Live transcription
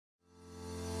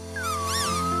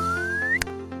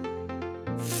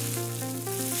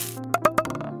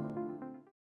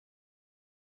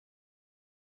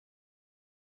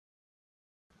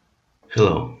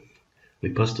Hello,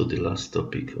 we passed to the last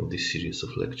topic of this series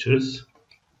of lectures,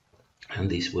 and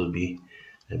this will be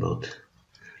about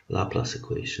Laplace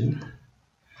equation.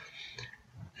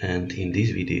 And in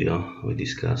this video we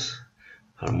discuss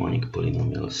harmonic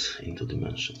polynomials in two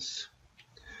dimensions.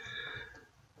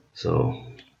 So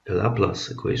a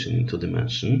Laplace equation in two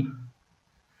dimensions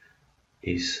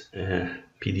is a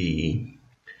PDE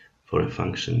for a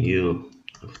function u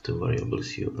of two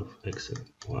variables u of x and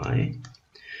y,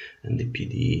 and the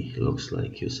PDE looks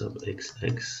like u sub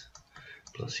xx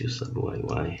plus u sub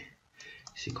yy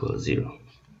is equal to 0.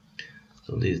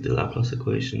 So this is the Laplace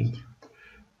equation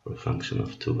for a function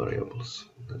of two variables.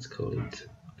 Let's call it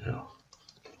L.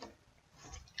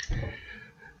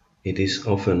 It is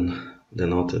often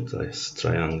denoted as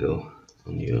triangle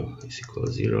on u is equal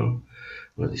to 0,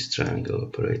 where this triangle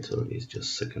operator is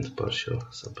just second partial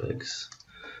sub x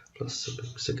plus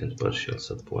second partial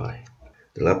sub y.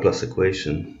 The Laplace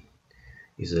equation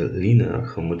is a linear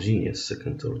homogeneous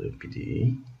second order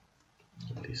PDE.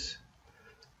 This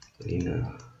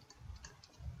linear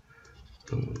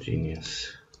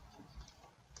homogeneous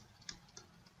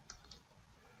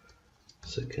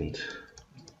second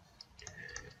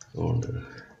order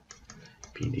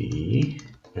PDE,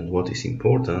 and what is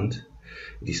important,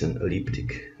 it is an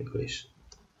elliptic equation.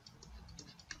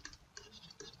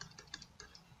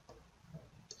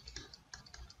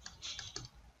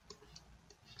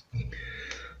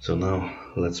 So now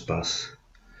let's pass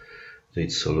to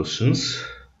its solutions.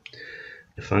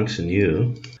 A function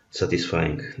u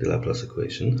satisfying the Laplace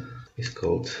equation is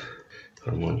called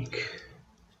harmonic.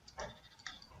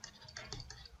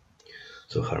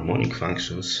 So harmonic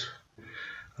functions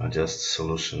are just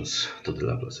solutions to the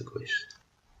Laplace equation.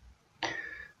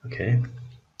 Okay,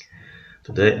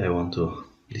 today I want to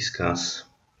discuss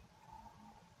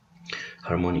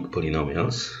harmonic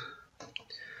polynomials.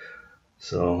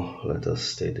 So let us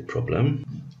state the problem.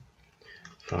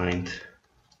 Find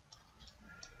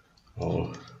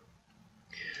all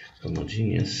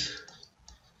homogeneous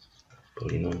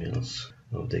polynomials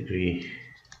of degree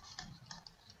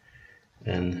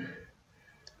n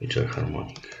which are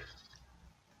harmonic.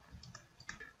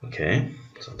 Okay,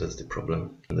 so that's the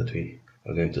problem that we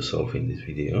are going to solve in this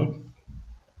video.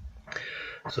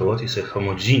 So what is a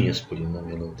homogeneous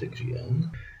polynomial of degree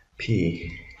n?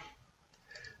 P,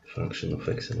 function of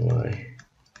x and y,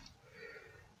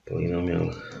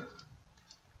 polynomial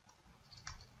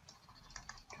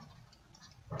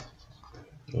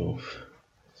of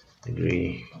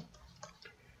degree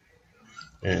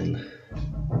n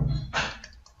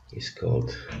is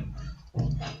called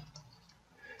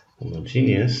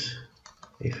homogeneous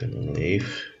if and only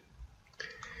if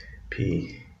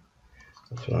p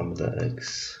of lambda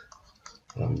x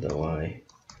lambda y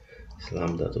is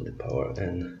lambda to the power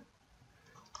n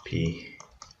p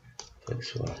of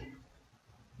xy.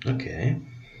 Okay,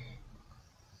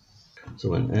 so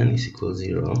when n is equal to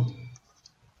 0,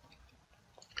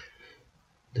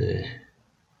 the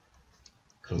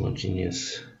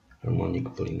homogeneous harmonic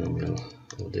polynomial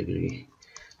of degree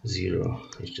 0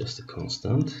 is just a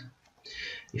constant.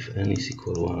 If n is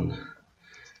equal to 1,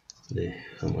 the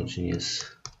homogeneous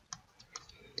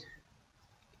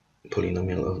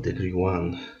polynomial of degree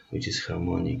 1, which is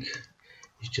harmonic,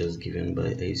 is just given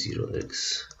by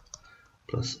a0x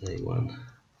plus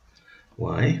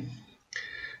a1y.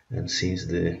 And since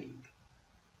the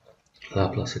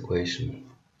Laplace equation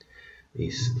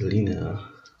is linear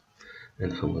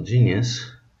and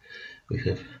homogeneous, we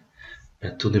have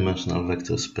a two-dimensional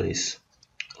vector space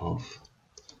of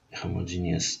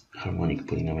homogeneous harmonic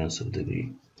polynomials of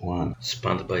degree 1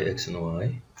 spanned by x and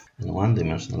y, and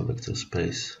one-dimensional vector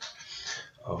space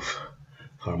of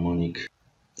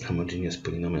homogeneous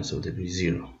polynomials of degree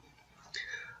 0.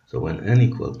 So when n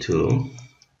equal 2,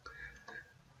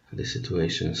 the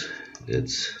situations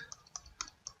gets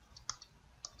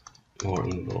more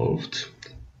involved,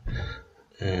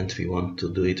 and we want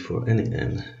to do it for any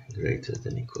n greater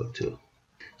than or equal to.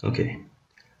 Okay,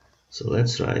 so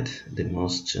let's write the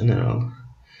most general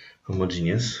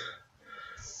homogeneous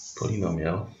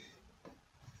polynomial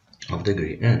of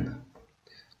degree n.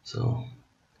 So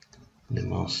the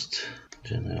most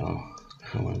general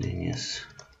homogeneous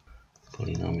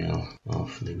polynomial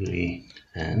of degree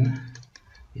n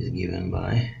is given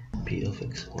by p of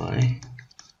xy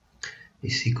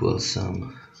is equal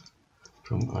sum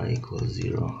from I equals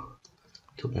 0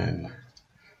 to n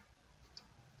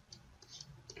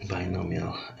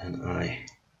binomial ni,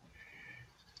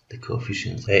 the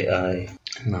coefficients ai,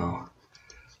 now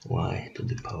y to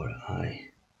the power I,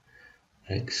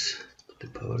 x to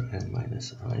the power n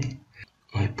minus I.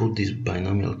 I put this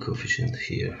binomial coefficient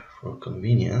here for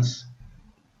convenience,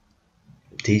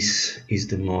 this is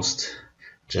the most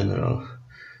general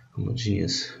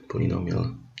homogeneous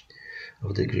polynomial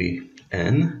of degree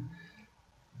n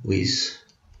with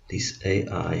these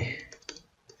ai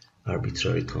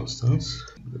arbitrary constants.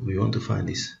 We want to find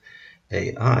these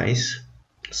ai's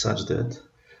such that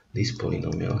this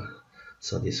polynomial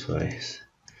satisfies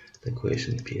the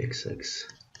equation pxx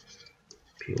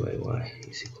pyy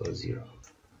is equal to 0.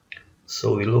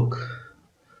 So we look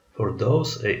for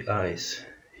those ai's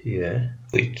here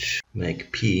which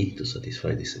make p to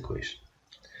satisfy this equation.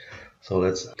 So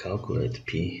let's calculate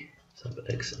p sub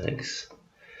xx.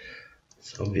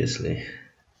 It's obviously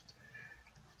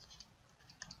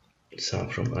sum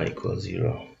from I equals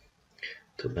 0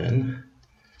 to n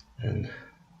and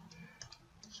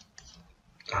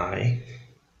I,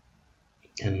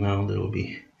 and now there will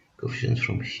be coefficients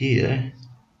from here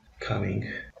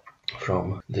coming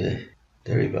from the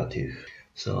derivative,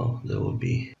 so there will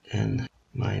be n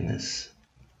minus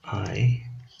I,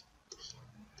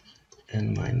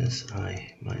 n minus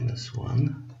I minus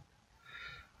 1,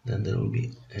 then there will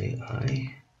be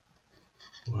ai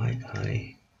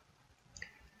yi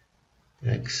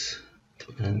x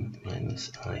to n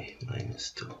minus I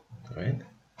minus 2, right?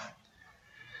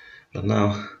 But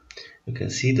now you can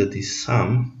see that this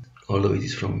sum, although it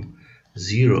is from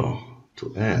 0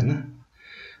 to n,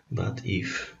 but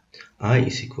if I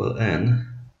is equal n,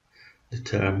 the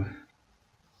term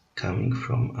coming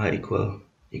from I equal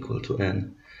to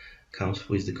n comes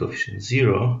with the coefficient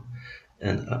 0,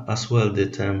 and as well the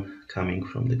term coming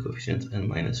from the coefficient n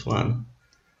minus 1,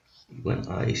 when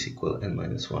I is equal n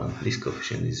minus 1, this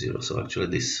coefficient is 0. So actually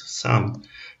this sum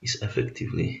is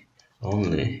effectively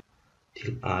only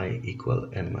till I equal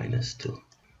n minus 2.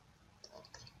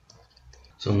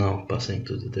 So now passing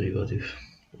to the derivative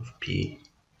of p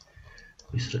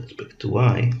with respect to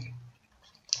y,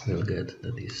 we'll get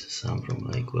that this sum from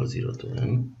I equals 0 to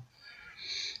n,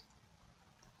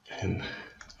 and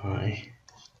I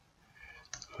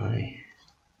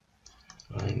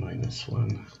minus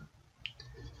 1,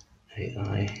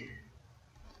 ai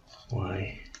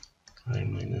y I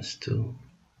minus 2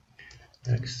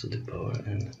 x to the power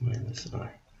n minus I.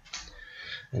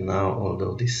 And now,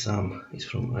 although this sum is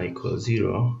from I equals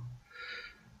 0,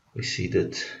 we see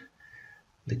that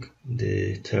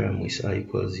the term with I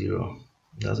equals 0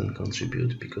 doesn't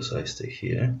contribute because I stay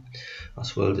here.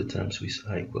 As well, the terms with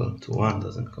I equal to 1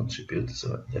 doesn't contribute.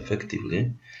 So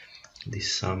effectively,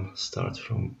 this sum starts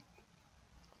from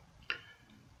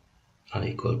I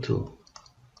equal 2.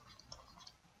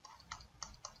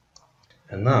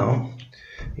 And now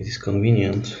it is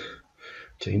convenient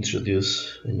to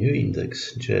introduce a new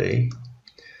index j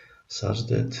such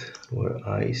that where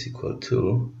I is equal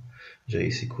to, j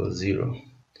is equal 0.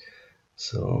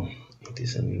 So it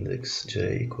is an index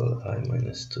j equal I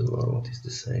minus 2, or what is the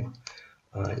same,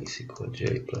 I is equal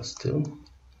j plus 2.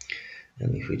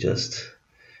 And if we just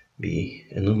be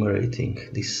enumerating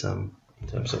this sum in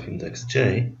terms of index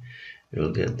j, we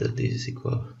will get that this is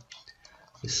equal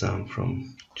the sum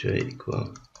from j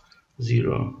equal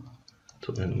 0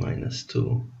 to n minus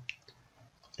 2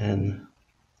 n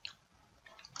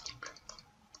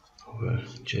over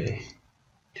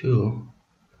j2,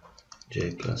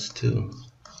 j plus 2,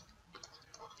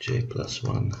 j plus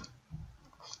 1,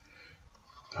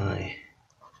 I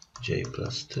j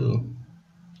plus 2,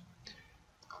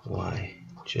 y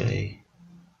j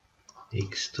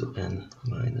x to n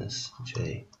minus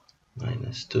j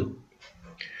minus 2,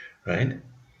 right?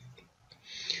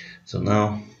 So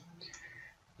now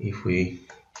if we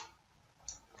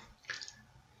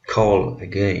call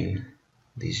again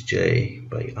this j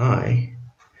by I,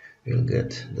 we'll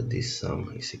get that this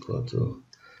sum is equal to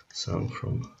sum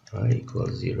from I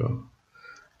equals 0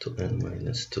 to n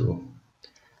minus 2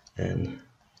 n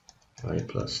I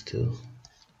plus 2,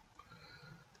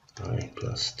 I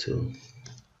plus 2,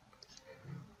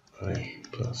 I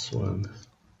plus 1,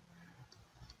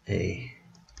 a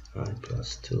I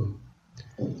plus 2,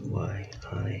 y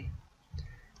I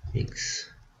x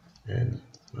n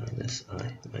minus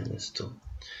I minus 2.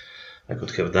 I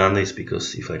could have done this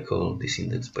because if I call this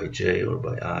index by j or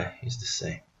by I, it's the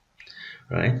same,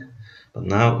 right? But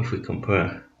now if we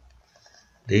compare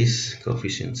these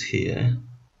coefficients here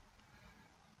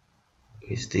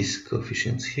with these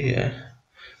coefficients here,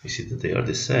 we see that they are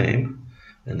the same,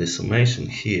 and the summation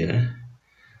here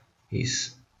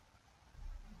is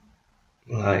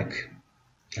like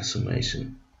a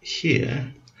summation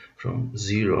here from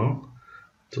 0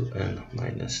 to n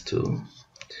minus 2.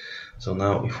 So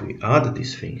now if we add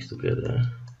these things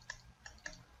together,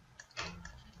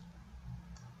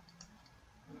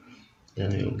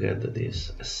 then you'll get that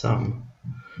is a sum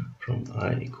from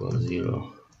I equals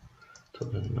 0 to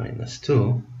to n minus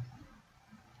 2.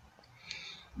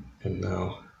 And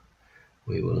now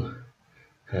we will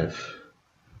have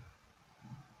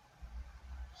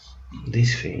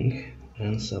this thing,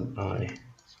 n sub I,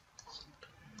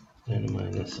 n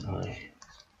minus I,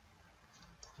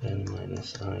 n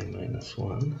minus I minus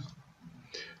 1.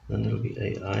 Then there will be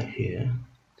ai here,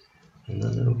 and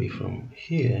then there will be from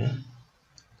here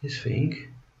this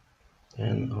thing,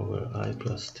 n over I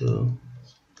plus 2,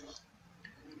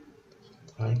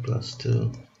 I plus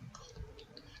 2,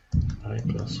 I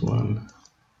plus 1,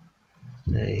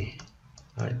 a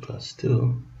I plus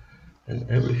 2, and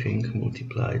everything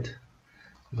multiplied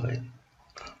by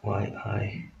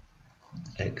yi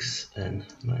x n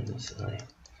minus I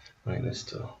minus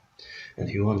 2. And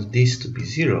you want this to be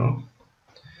 0,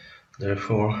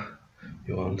 therefore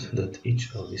you want that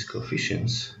each of these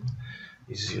coefficients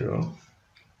is 0.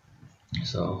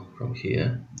 So from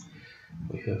here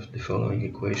we have the following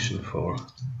equation for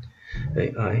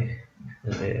ai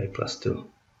and ai plus 2.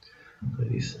 So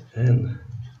it is n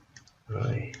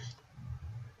I,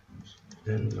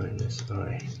 n minus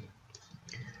I,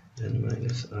 n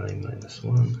minus I minus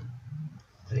 1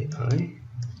 ai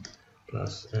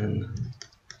plus n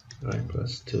I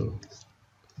plus 2,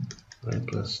 I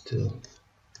plus 2,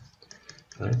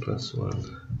 I plus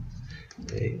 1,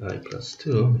 ai plus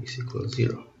 2 is equal to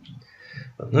 0.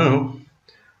 But now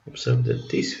observe that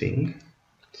this thing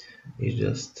is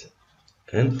just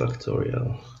n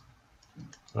factorial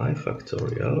I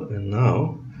factorial, and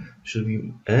now should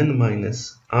be n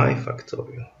minus I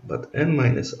factorial. But n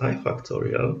minus I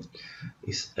factorial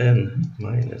is n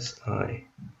minus I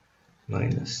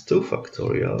minus 2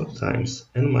 factorial times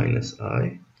n minus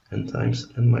I and times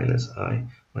n minus I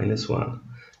minus 1.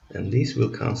 And this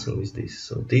will cancel with this.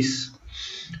 So this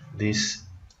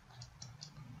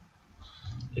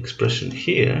expression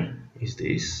here is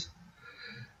this.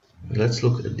 Let's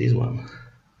look at this one.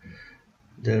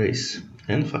 There is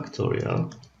n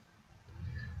factorial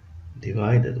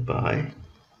divided by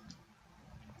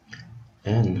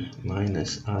n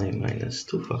minus I minus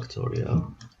 2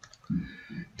 factorial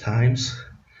times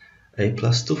a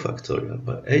plus 2 factorial.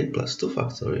 But a plus 2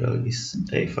 factorial is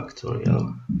a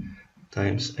factorial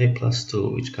times a plus 2,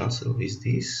 which cancel with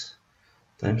this,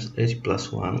 times a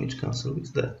plus 1, which cancel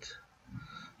with that.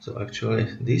 So actually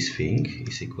this thing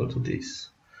is equal to this.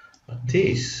 But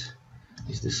this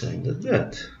is the same as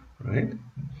that, right?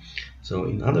 So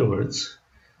in other words,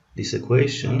 this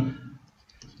equation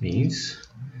means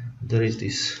there is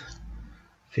this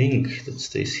thing that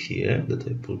stays here that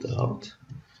I pulled out,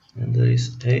 and there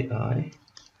is ai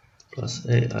plus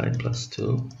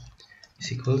 2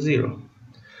 is equal to 0.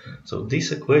 So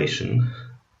this equation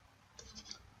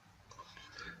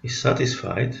is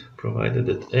satisfied provided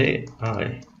that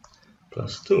ai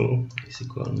plus 2 is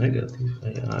equal to negative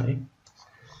ai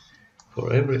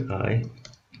for every I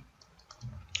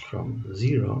from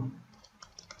 0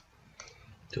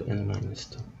 to n minus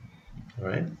 2.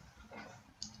 Alright?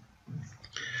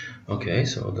 Okay,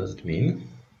 so what does it mean?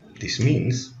 This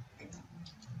means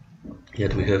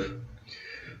that we have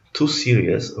two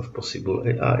series of possible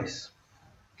AIs.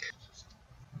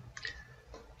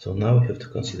 So now we have to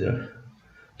consider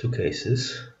two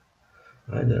cases.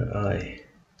 Either I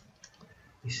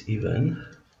is even,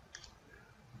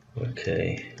 where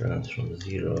k runs from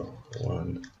 0,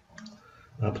 1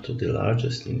 up to the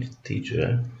largest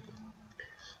integer,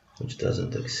 which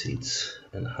doesn't exceed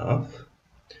n²,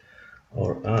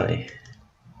 or I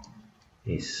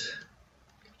is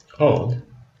odd,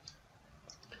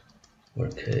 where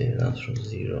k runs from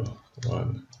 0,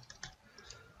 1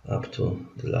 up to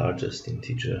the largest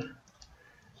integer,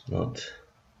 not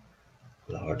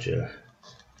larger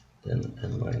than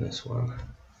n minus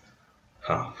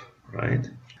 1/2, right?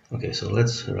 Okay, so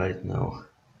let's write now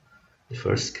the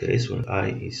first case when I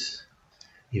is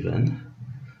even.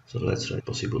 So let's write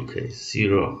possible case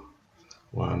 0,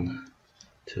 1,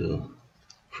 2,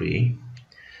 3.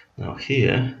 Now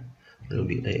here there will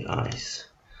be AIs.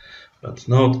 But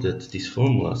note that this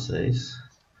formula says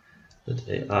that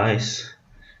AIs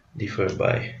differ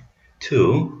by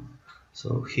 2.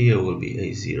 So here will be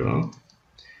A0,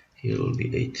 here will be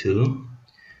A2,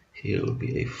 here will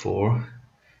be A4,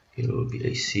 here will be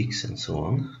A6, and so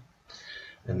on.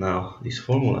 And now this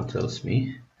formula tells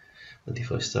me that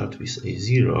if I start with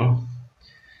A0,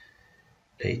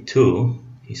 A2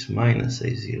 is minus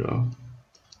A0,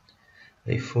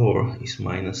 A4 is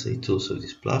minus A2, so it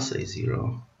is plus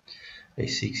A0,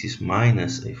 A6 is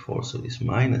minus A4, so it is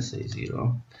minus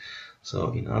A0.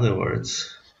 So in other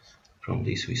words, from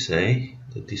this we say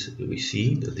that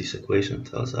this equation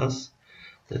tells us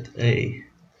that A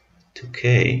to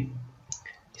k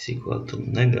is equal to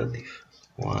negative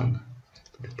 1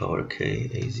 to the power k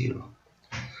a0.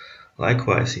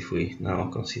 Likewise, if we now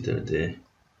consider that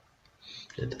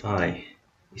I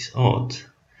is odd,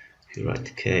 if you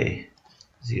write k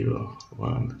 0,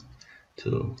 1,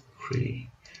 2, 3,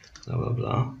 blah blah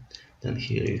blah, then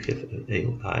here you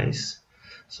have i's,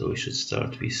 so we should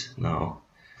start with now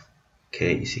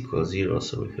k is equal 0,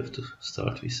 so we have to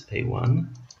start with a1,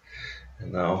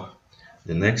 and now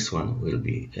the next one will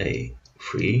be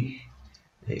a3,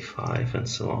 a5, and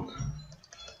so on,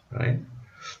 right?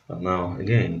 But now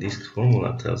again, this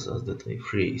formula tells us that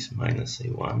a3 is minus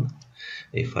a1,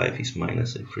 a5 is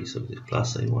minus a3, so it is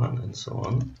plus a1, and so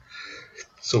on.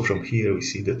 So from here we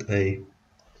see that a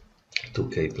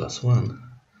 2k plus 1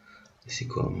 is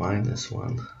equal to minus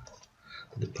 1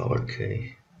 to the power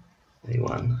k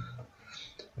a1,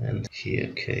 and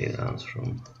here k runs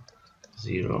from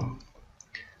 0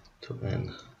 to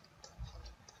n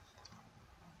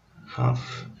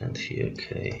half, and here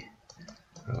k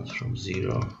runs from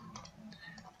 0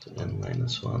 to n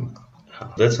minus 1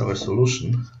 half. That's our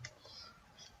solution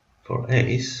for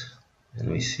a's, and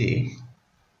we see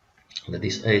that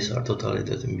these a's are totally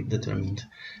determined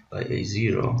by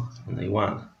a0 and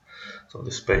a1. So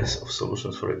the space of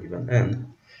solutions for a given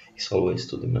n is always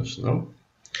two-dimensional.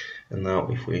 And now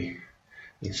if we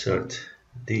insert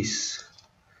this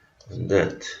and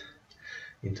that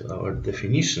into our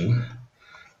definition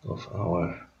of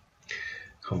our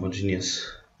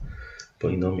homogeneous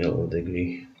polynomial of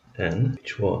degree n,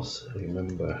 which was,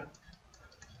 remember,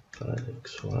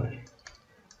 5xy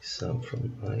sum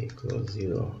from I equals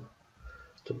 0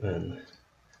 to n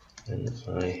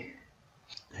I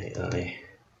ai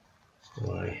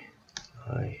y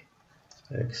I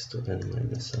x to n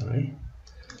minus I.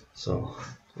 So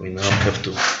we now have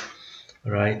to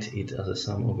write it as a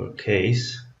sum over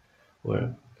k's,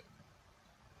 where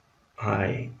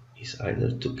I is either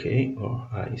 2k or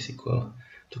I is equal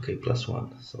to k plus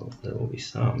 1. So there will be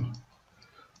sum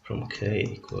from k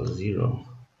equals 0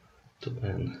 to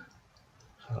n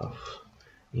half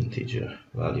integer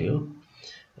value,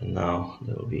 and now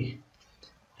there will be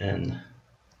n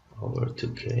over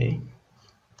 2k,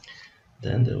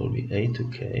 then there will be a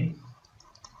 2k,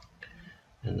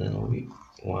 and then will be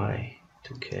y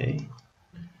 2k,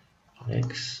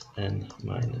 x n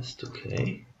minus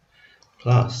 2k,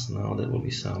 plus now there will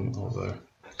be sum over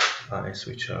i's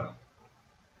which are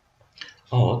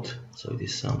odd, so it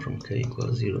is sum from k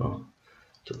equals 0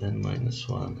 to n minus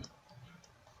 1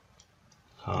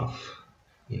 half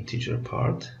integer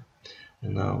part,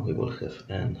 and now we will have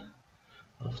n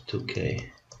of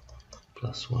 2k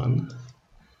plus 1,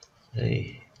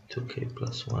 a 2k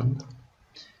plus 1,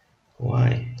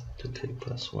 y 2k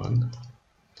plus 1,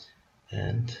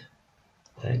 and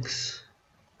x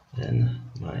n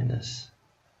minus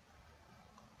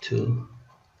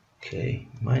 2k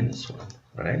minus 1,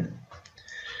 right?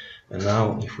 And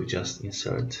now if we just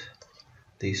insert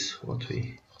this, what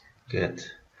we get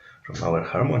from our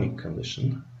harmonic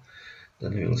condition,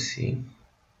 then we will see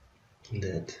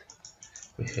that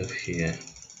we have here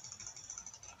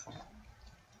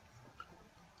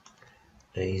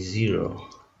a0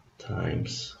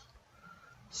 times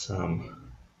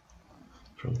sum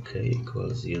from k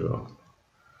equals 0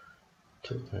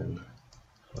 to n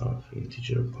half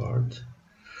integer part.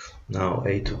 Now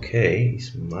a to k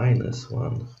is minus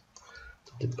 1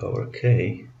 to the power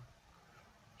k,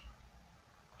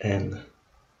 n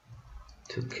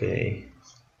to k,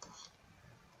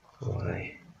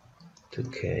 y to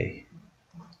k,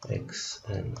 x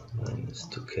n minus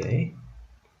 2k,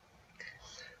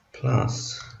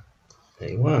 plus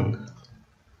a1,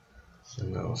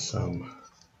 and now sum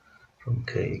from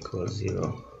k equals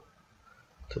 0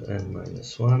 to n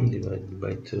minus 1 divided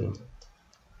by 2,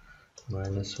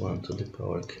 minus 1 to the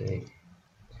power k,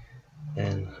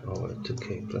 n over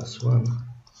 2k plus 1,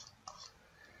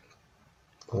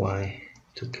 y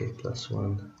to k plus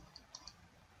 1,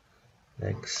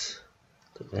 x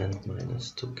to n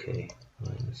minus 2k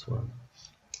minus 1,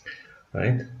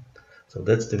 right? So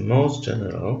that's the most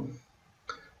general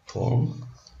form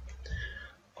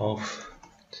of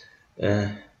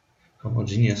a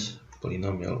homogeneous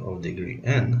polynomial of degree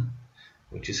n,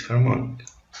 which is harmonic.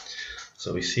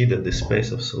 So we see that the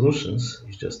space of solutions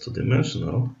is just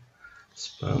two-dimensional,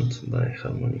 spanned by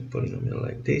harmonic polynomial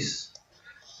like this,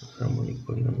 harmonic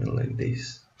polynomial like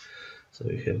this. So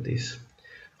we have this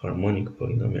harmonic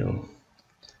polynomial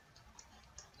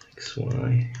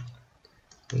xy,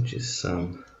 which is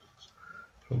sum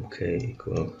from k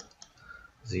equal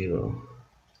 0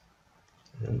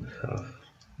 and half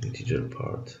integer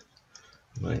part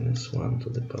minus 1 to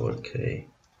the power k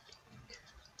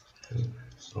and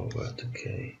over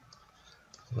 2k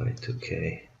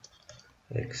y2k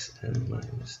xn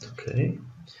minus 2k,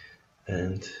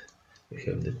 and we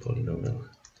have the polynomial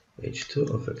h2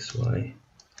 of xy,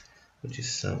 which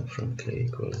is sum from k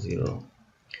equals 0.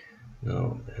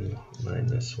 Now n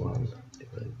minus 1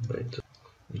 divided by 2.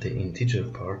 The integer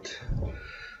part,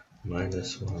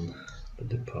 minus 1 to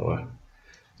the power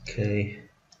k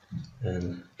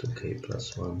n 2k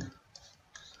plus 1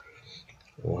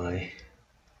 y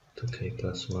 2k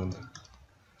plus 1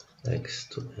 x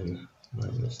to n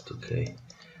minus 2k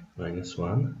minus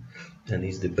 1, and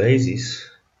is the basis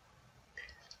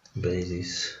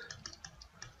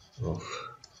of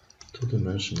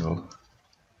two-dimensional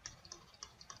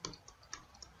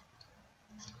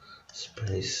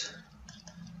space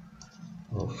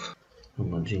of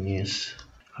homogeneous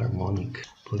harmonic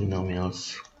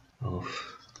polynomials of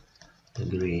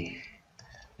degree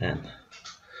n.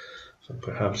 So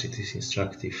perhaps it is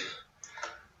instructive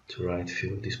to write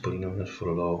few of these polynomials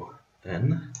for low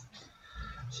n.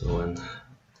 So when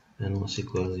n was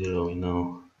equal to 0, we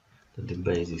know that the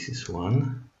basis is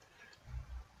 1.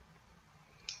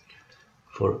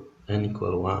 For n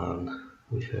equal 1,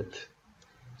 we had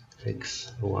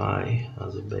x, y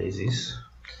as a basis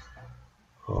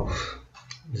of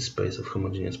the space of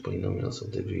homogeneous polynomials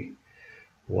of degree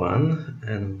 1,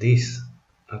 and this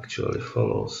actually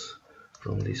follows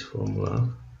from this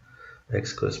formula.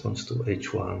 X corresponds to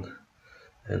h1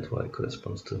 and y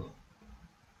corresponds to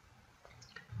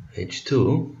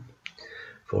h2.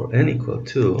 For n equal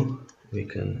 2, we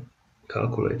can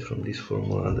calculate from this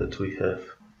formula that we have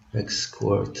x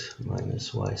squared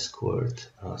minus y squared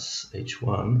as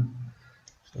h1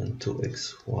 and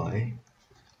 2xy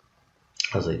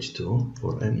as h2.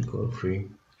 For n equal 3,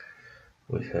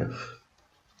 we have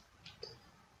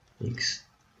x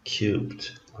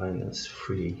cubed minus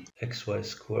 3xy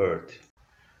squared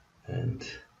and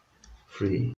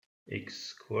 3x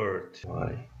squared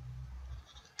y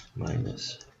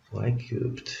minus y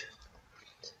cubed.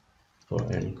 For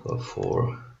n equal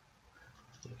 4,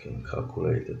 you can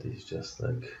calculate that it's just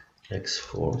like x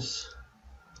fourths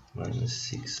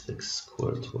minus 6x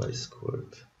squared y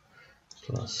squared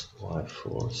plus y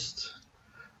fourths,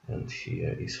 and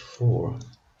here is 4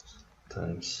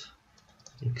 times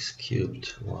x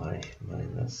cubed y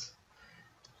minus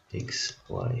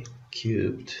xy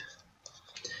cubed,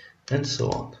 and so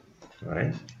on,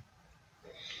 right?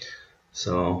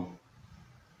 So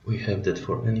we have that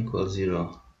for n equals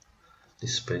 0, the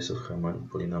space of harmonic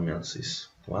polynomials is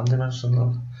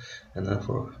one-dimensional, and then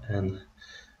for n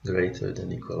greater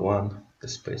than equal 1, the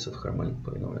space of harmonic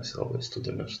polynomials is always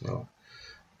two-dimensional,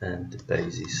 and the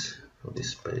basis for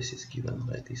this space is given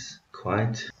by this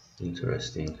quite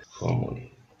interesting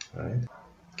formulae, right?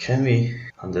 Can we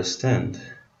understand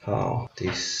how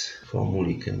this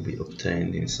formulae can be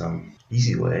obtained in some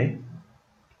easy way?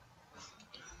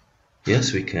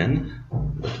 Yes, we can,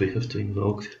 but we have to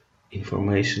invoke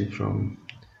information from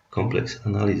complex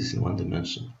analysis in one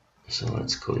dimension. So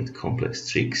let's call it complex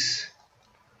tricks,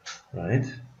 right?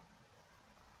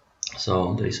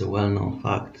 So there is a well-known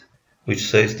fact which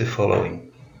says the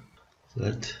following: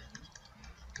 let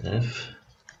f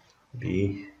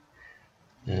be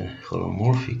a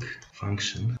holomorphic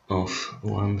function of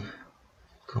one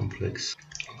complex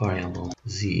variable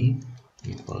z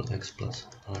equal x plus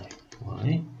I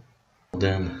y.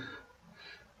 Then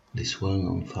this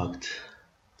well-known fact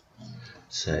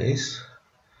says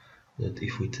that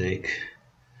if we take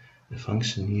a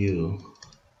function u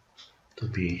to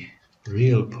be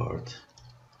real part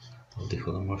of the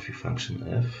holomorphic function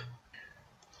f,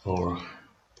 or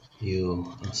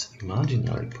u as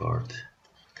imaginary part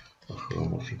of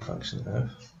holomorphic function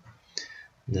f,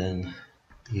 then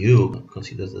u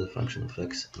considered as a function of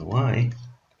x and y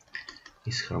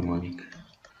is harmonic.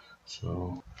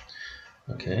 So,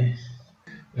 okay,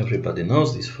 everybody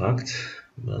knows this fact,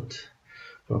 but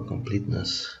for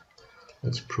completeness,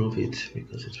 let's prove it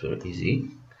because it's very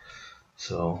easy.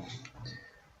 So,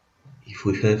 if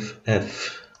we have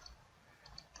f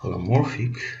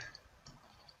holomorphic,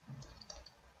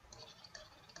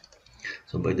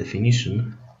 so by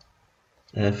definition,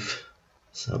 f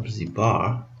sub z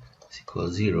bar is equal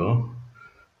to 0,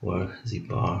 where z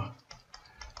bar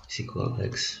is equal to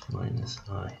x minus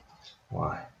I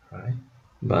y, right?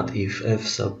 But if f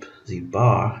sub z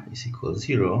bar is equal to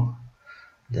 0,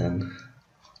 then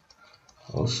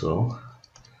also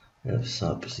f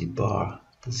sub z bar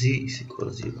z is equal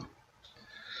to 0.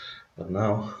 But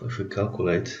now if we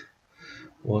calculate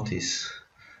what is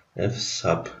f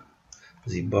sub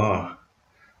z bar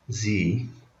z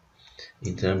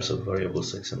in terms of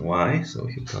variables x and y, so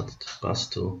if you pass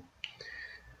to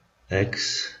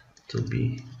x to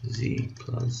be z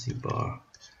plus z bar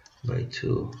by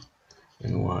 2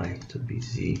 and y to be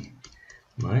z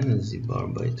minus z bar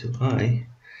by 2i,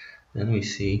 then we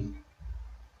see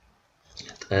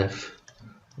that f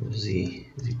of z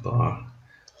bar,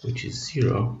 which is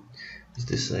 0, is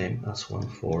the same as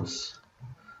 1/4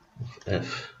 of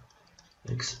f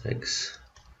xx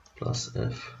plus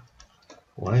f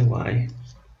yy,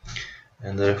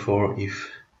 and therefore if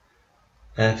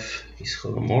f is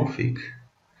holomorphic,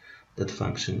 that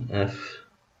function f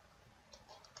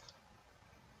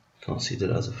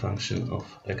considered as a function of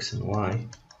x and y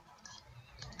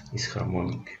is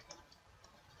harmonic.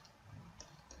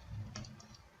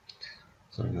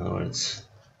 So in other words,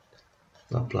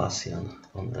 Laplacian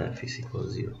on f is equal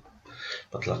to 0.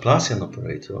 But Laplacian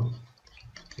operator,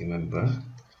 remember,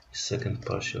 is second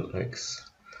partial x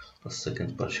plus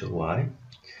second partial y,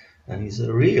 and is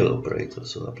a real operator,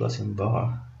 so Laplacian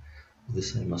bar is the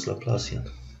same as Laplacian.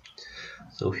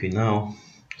 So if we now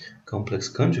complex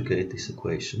conjugate this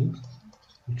equation,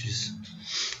 which is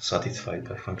satisfied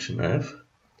by function f,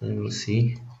 then we'll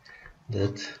see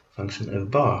that function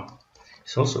f bar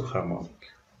is also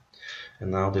harmonic. And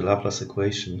now the Laplace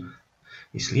equation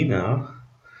is linear,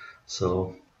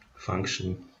 so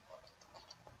function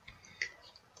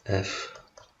f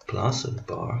plus f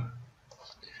bar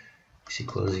is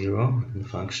equal to 0, and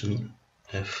function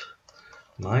f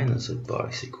minus f bar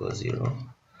is equal to 0.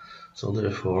 So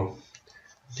therefore,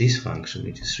 this function,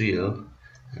 which is real,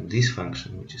 and this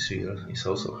function, which is real, is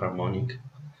also harmonic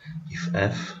if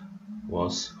f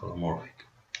was holomorphic.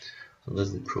 So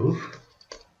that's the proof.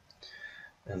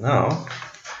 And now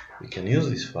we can use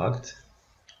this fact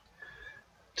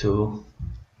to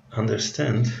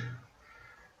understand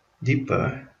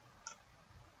deeper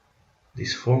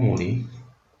this formulae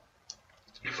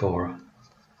for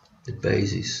the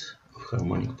basis of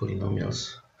harmonic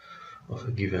polynomials of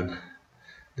a given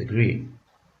degree.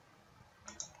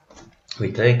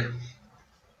 We take a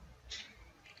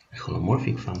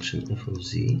holomorphic function f of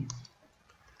z,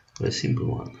 a very simple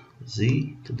one,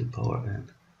 z to the power n.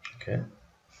 Okay,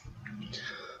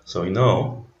 so we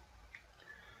know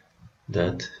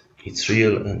that its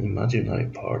real and imaginary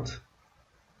part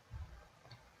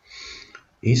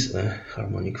is a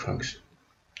harmonic function.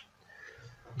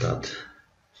 But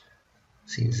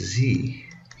since z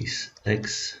is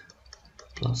x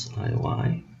plus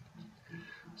iy,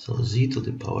 so z to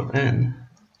the power n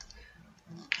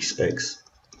is x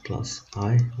plus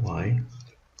iy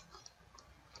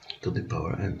to the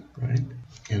power n, right?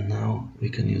 And now we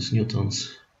can use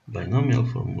Newton's binomial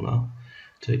formula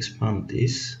to expand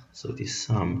this, so it is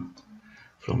sum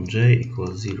from j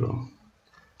equals 0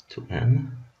 to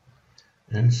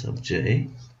n sub j.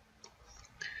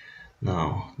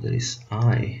 Now there is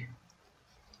I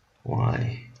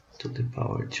y to the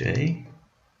power j,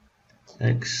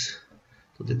 x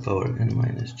to the power n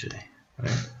minus j,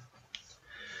 right?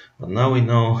 But now we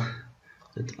know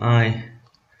that I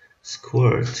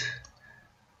squared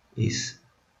is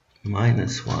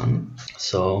minus 1,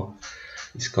 so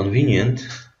it's convenient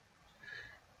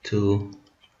to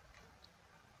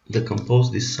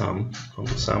decompose this sum on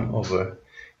the sum over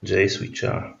j's which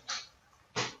are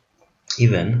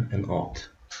even and odd.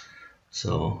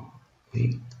 So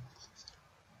we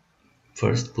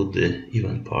first put the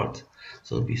even part,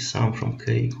 so it'll be sum from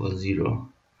k equals 0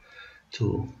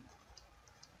 to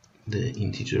the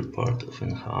integer part of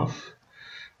n half,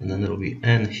 and then there will be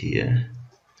n here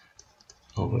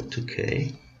over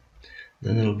 2k,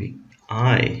 then there will be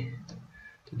I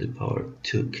to the power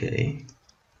 2k,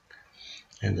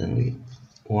 and then we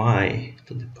y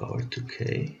to the power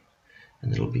 2k,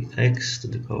 and there will be x to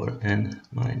the power n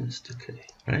minus 2k,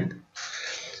 right?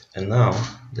 And now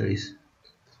there is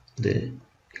the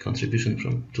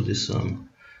contribution to the sum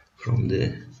from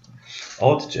the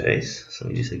odd j's, so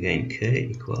it is again k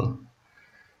equal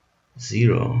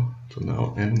 0 to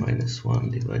now n minus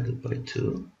 1 divided by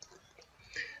 2,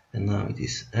 and now it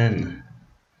is n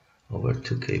over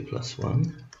 2k plus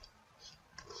 1,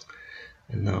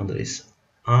 and now there is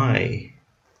I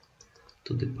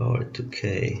to the power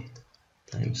 2k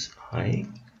times I,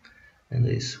 and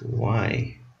there is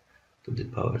y to the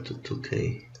power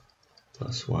 2k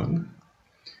plus 1,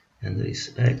 and there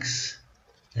is x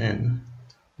n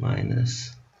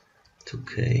minus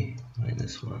 2k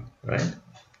minus 1, right?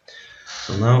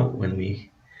 So now when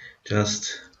we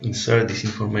just insert this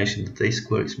information that a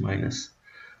squared is minus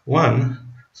 1,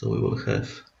 so we will have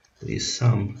this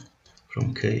sum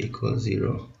from k equals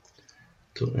 0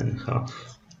 to n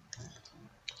half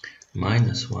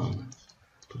minus 1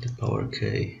 to the power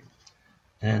k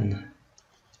n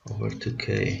over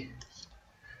 2k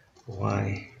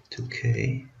y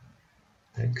 2k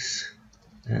x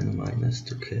n minus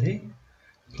 2k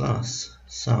plus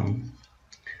sum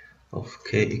of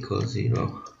k equals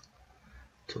 0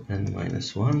 to n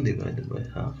minus 1 divided by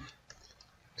half,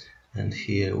 and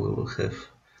here we will have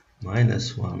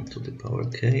minus 1 to the power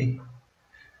k.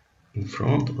 In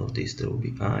front of this there will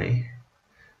be I,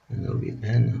 and there will be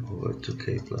n over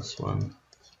 2k plus 1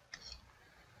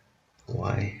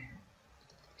 y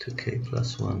 2k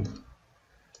plus 1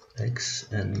 x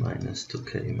n minus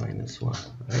 2k minus 1,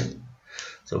 right?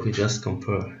 So if we just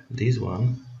compare this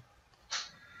one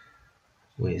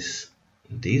with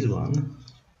this one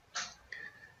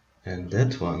and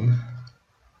that one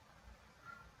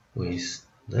with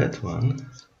that one,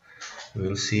 we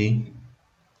will see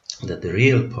that the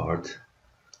real part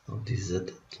of this z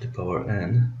to the power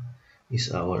n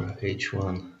is our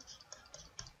h1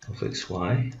 of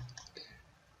xy,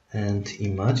 and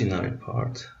imaginary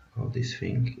part of this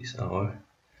thing is our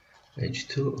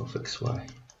h2 of xy.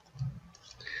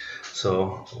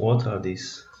 So what are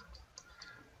these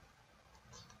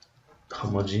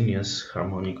homogeneous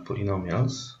harmonic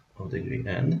polynomials of degree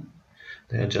n?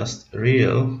 They are just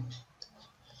real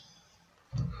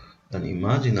and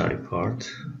imaginary part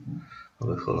of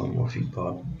a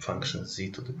holomorphic function z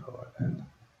to the power n,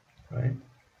 right?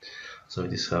 So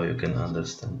this is how you can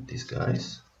understand these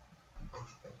guys.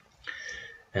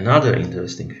 Another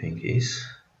interesting thing is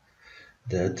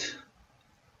that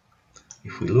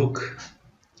if we look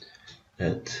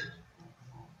at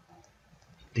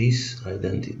this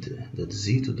identity, that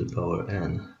z to the power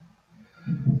n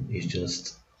is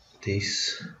just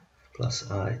this plus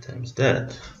I times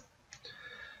that,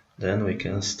 then we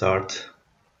can start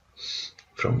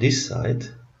from this side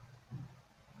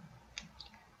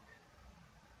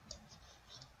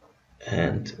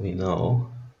and we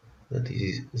know that this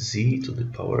is z to the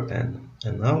power n.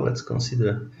 And now let's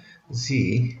consider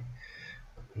z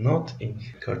not in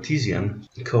Cartesian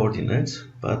coordinates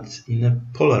but in a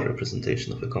polar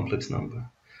representation of a complex number.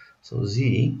 So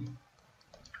z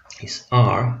is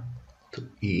r to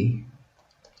e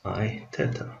I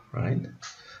theta, right?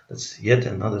 That's yet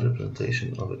another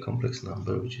representation of a complex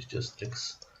number, which is just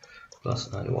x plus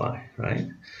iy, right?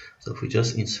 So if we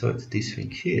just insert this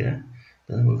thing here,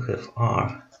 then we'll have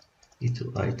r e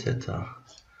to I theta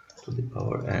to the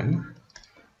power n,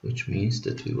 which means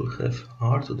that we will have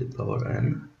r to the power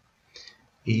n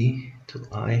e to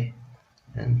I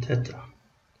n theta.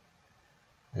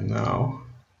 And now,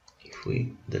 if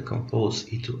we decompose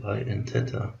e to I n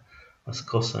theta as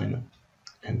cosine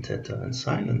n theta and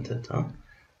sine n theta,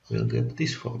 we'll get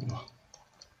this formula.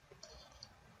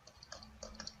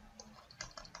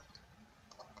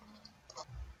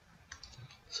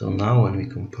 So now when we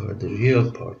compare the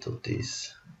real part of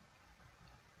this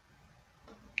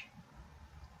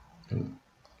and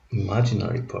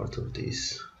imaginary part of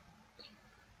this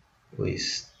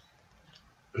with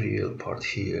real part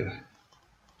here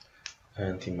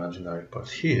and imaginary part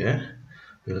here,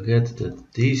 we'll get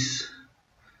that this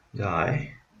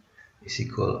guy is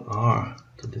equal r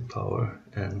to the power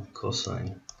n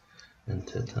cosine n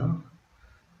theta,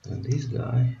 and this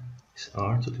guy is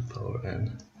r to the power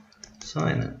n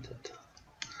sine n theta.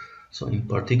 So in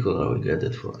particular, we get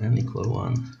that for n equal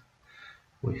 1,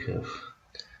 we have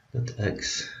that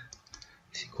x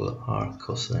is equal r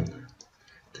cosine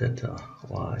theta,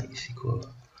 y is equal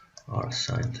r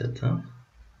sine theta.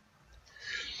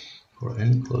 For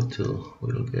n equal 2,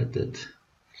 we will get that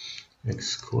x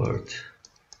squared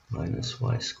minus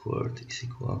y squared is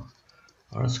equal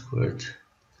r squared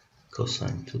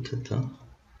cosine 2 theta,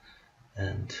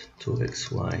 and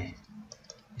 2xy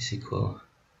is equal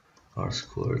r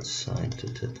squared sine 2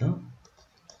 theta.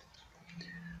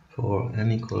 For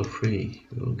n equal 3,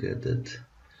 we will get that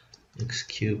x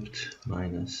cubed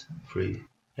minus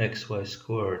 3xy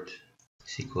squared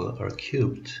is equal r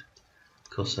cubed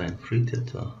cosine 3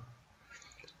 theta,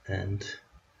 and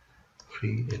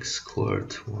 3x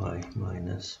squared y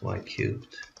minus y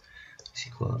cubed is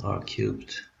equal r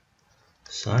cubed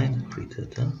sine 3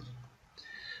 theta.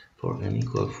 For n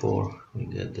equal 4, we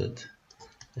get that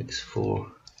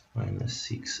x4 minus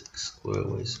 6x squared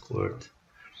y squared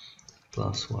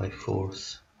plus y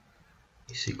fourth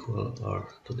is equal r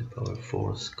to the power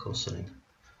 4th cosine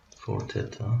 4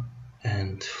 theta,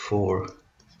 and 4x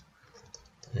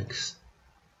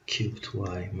cubed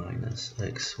y minus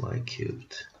xy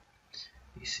cubed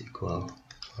is equal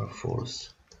r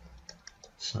fourth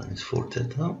sine 4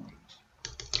 theta,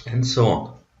 and so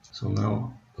on. So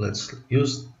now let's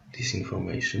use this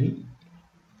information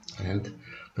and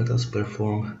let us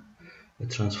perform a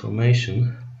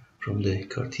transformation from the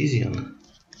Cartesian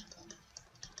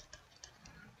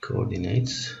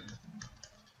coordinates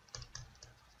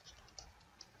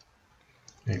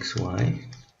xy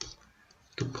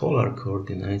to polar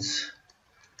coordinates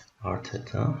r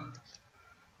theta,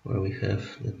 where we have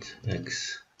that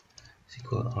x is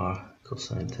equal to r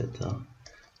cosine theta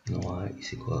and y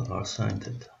is equal to r sine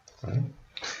theta, right?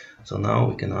 So now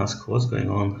we can ask what's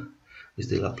going on with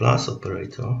the Laplace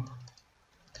operator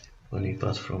when we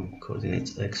pass from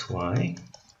coordinates x, y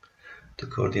to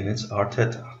coordinates r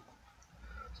theta.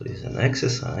 So it's an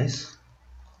exercise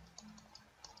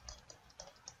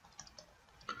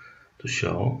to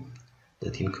show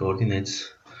that in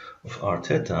coordinates of r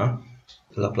theta,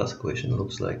 the Laplace equation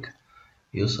looks like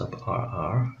u sub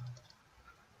rr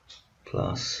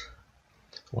plus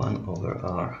 1 over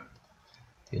r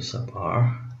u sub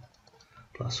r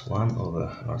plus 1 over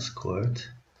r squared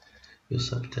u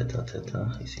sub theta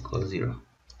theta is equal to 0.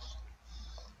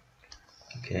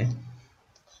 Okay.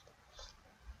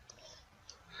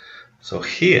 So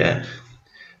here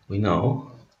we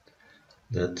know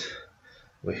that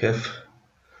we have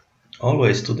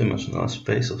always two-dimensional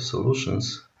space of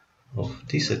solutions of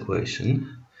this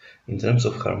equation in terms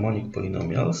of harmonic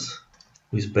polynomials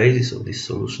with basis of these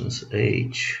solutions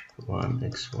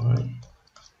h1xy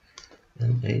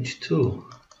and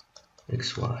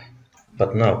h2xy.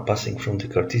 But now, passing from the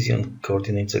Cartesian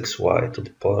coordinates xy to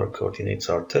the polar coordinates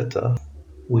r theta,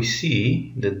 we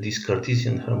see that these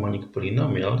Cartesian harmonic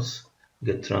polynomials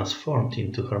get transformed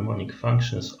into harmonic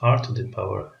functions r to the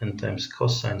power n times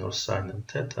cosine or sine and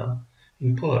theta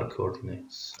in polar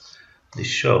coordinates. This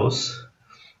shows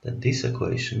that this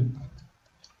equation,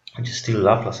 which is still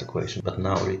Laplace equation but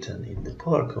now written in the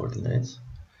polar coordinates,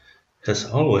 has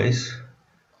always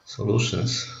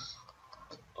solutions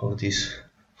of this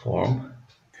form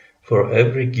for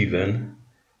every given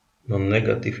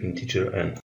non-negative integer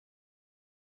n.